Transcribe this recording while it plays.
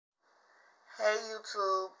Hey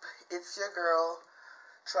YouTube, it's your girl,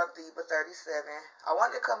 Truck Diva 37. I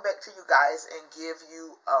wanted to come back to you guys and give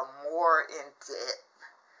you a more in-depth,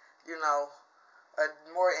 you know, a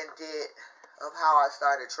more in-depth of how I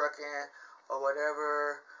started trucking or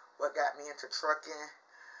whatever, what got me into trucking.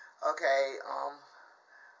 Okay,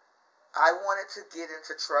 I wanted to get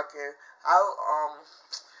into trucking. I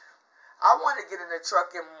wanted to get into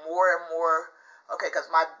trucking more and more. Okay,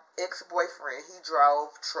 because my ex-boyfriend, he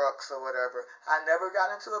drove trucks or whatever. I never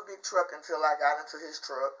got into a big truck until I got into his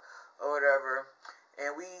truck or whatever.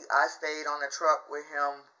 And I stayed on the truck with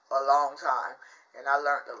him a long time. And I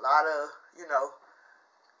learned a lot of,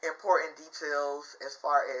 important details as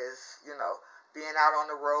far as, being out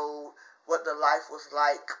on the road, what the life was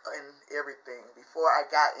like and everything before I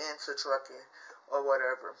got into trucking or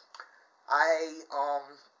whatever. I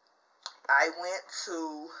went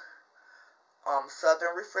to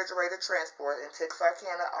Southern Refrigerated Transport in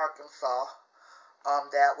Texarkana, Arkansas.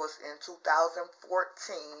 That was in 2014,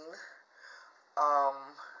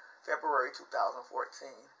 February 2014.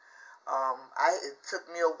 It took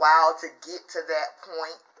me a while to get to that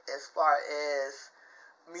point as far as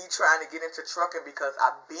me trying to get into trucking because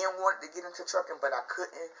I've been wanting to get into trucking, but I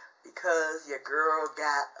couldn't because your girl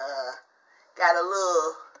got a little,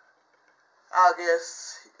 I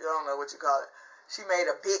guess, I don't know what you call it. She made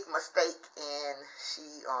a big mistake and she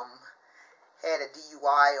had a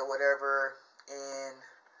DUI or whatever, and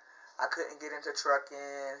I couldn't get into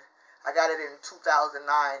trucking. I got it in 2009.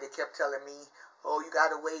 They kept telling me, oh, you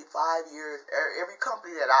got to wait 5 years. Every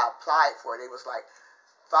company that I applied for, they was like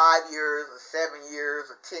 5 years or 7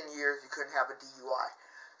 years or 10 years, you couldn't have a DUI.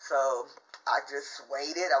 So I just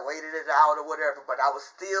waited. I waited it out or whatever, but I was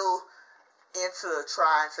still into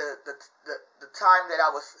trying to, the time that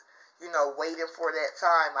I was, waiting for that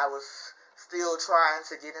time, I was still trying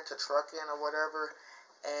to get into trucking or whatever,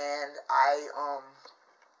 and I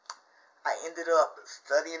ended up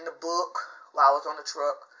studying the book while I was on the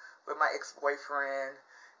truck with my ex-boyfriend,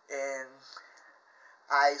 and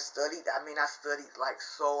I studied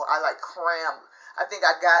I crammed. I think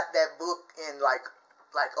I got that book in like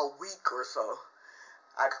a week or so.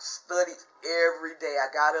 I studied every day. I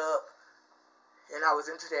got up and I was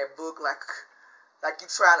into that book like you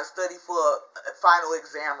trying to study for a final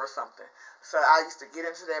exam or something. So I used to get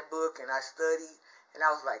into that book and I studied, and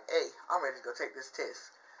I was like, hey, I'm ready to go take this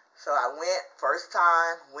test. So I went, first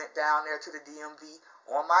time, went down there to the DMV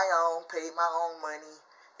on my own, paid my own money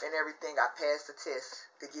and everything. I passed the test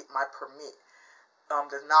to get my permit.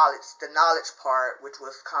 The knowledge part, which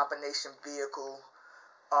was combination vehicle,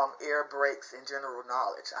 air brakes, and general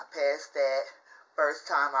knowledge. I passed that first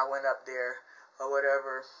time I went up there or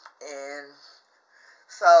whatever, and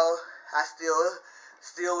so I still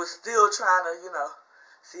trying to,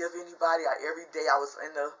 see if anybody. Every day I was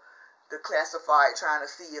in the classified trying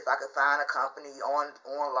to see if I could find a company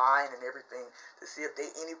online and everything to see if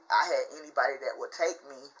I had anybody that would take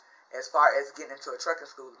me as far as getting into a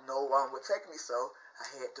trucking school. No one would take me, so I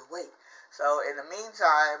had to wait. So in the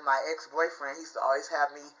meantime, my ex-boyfriend, he used to always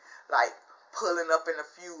have me like pulling up in a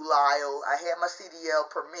fuel aisle. I had my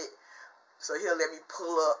CDL permit, so he'll let me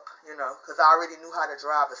pull up, because I already knew how to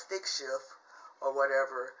drive a stick shift or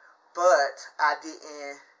whatever, but I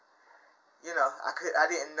didn't, I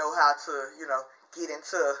didn't know how to, get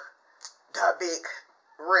into the big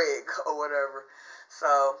rig or whatever.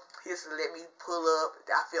 So he used to let me pull up.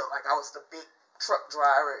 I felt like I was the big truck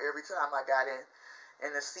driver every time I got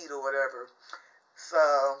in the seat or whatever.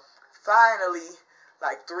 So finally,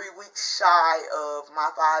 like 3 weeks shy of my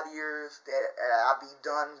 5 years that I'll be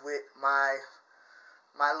done with my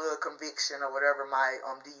little conviction or whatever, my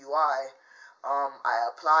DUI,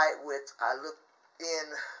 I looked in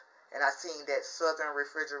and I seen that Southern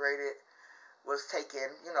Refrigerated was taking,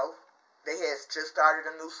 they had just started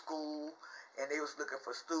a new school and they was looking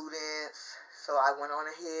for students. So I went on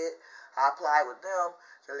ahead, I applied with them.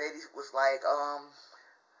 The lady was like,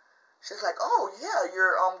 she's like, oh yeah,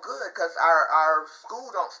 you're good, because our school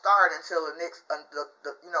don't start until the next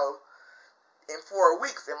in 4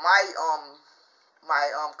 weeks, and my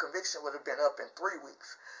conviction would have been up in 3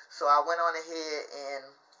 weeks. So I went on ahead and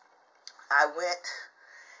I went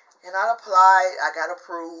and I applied. I got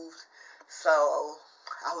approved. So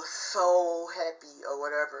I was so happy or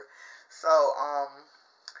whatever. So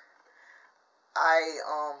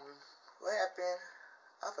what happened?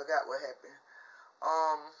 I forgot what happened.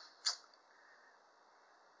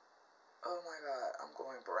 Oh my God, I'm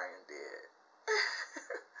going brain dead.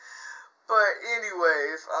 But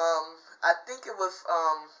anyways, I think it was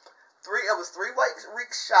 3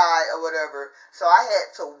 weeks shy or whatever. So I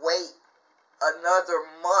had to wait another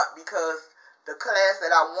month because the class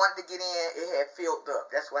that I wanted to get in, it had filled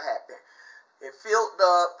up. That's what happened. It filled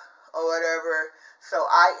up or whatever. So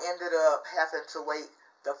I ended up having to wait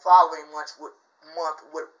the following month,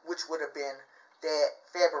 which would have been that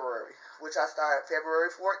February, which I started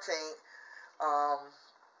February 14th.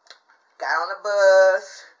 Got on the bus,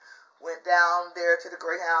 went down there to the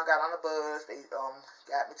Greyhound, got on the bus. They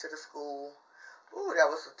got me to the school. Ooh, that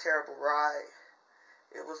was a terrible ride.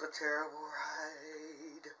 It was a terrible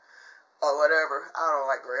ride. Or whatever. I don't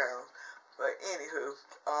like Greyhound. But anywho,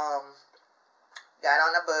 got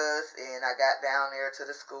on the bus and I got down there to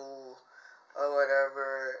the school or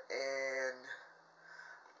whatever, and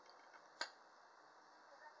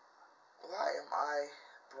why am I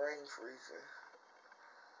brain freezing?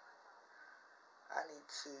 I need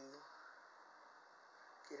to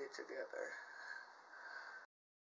get it together.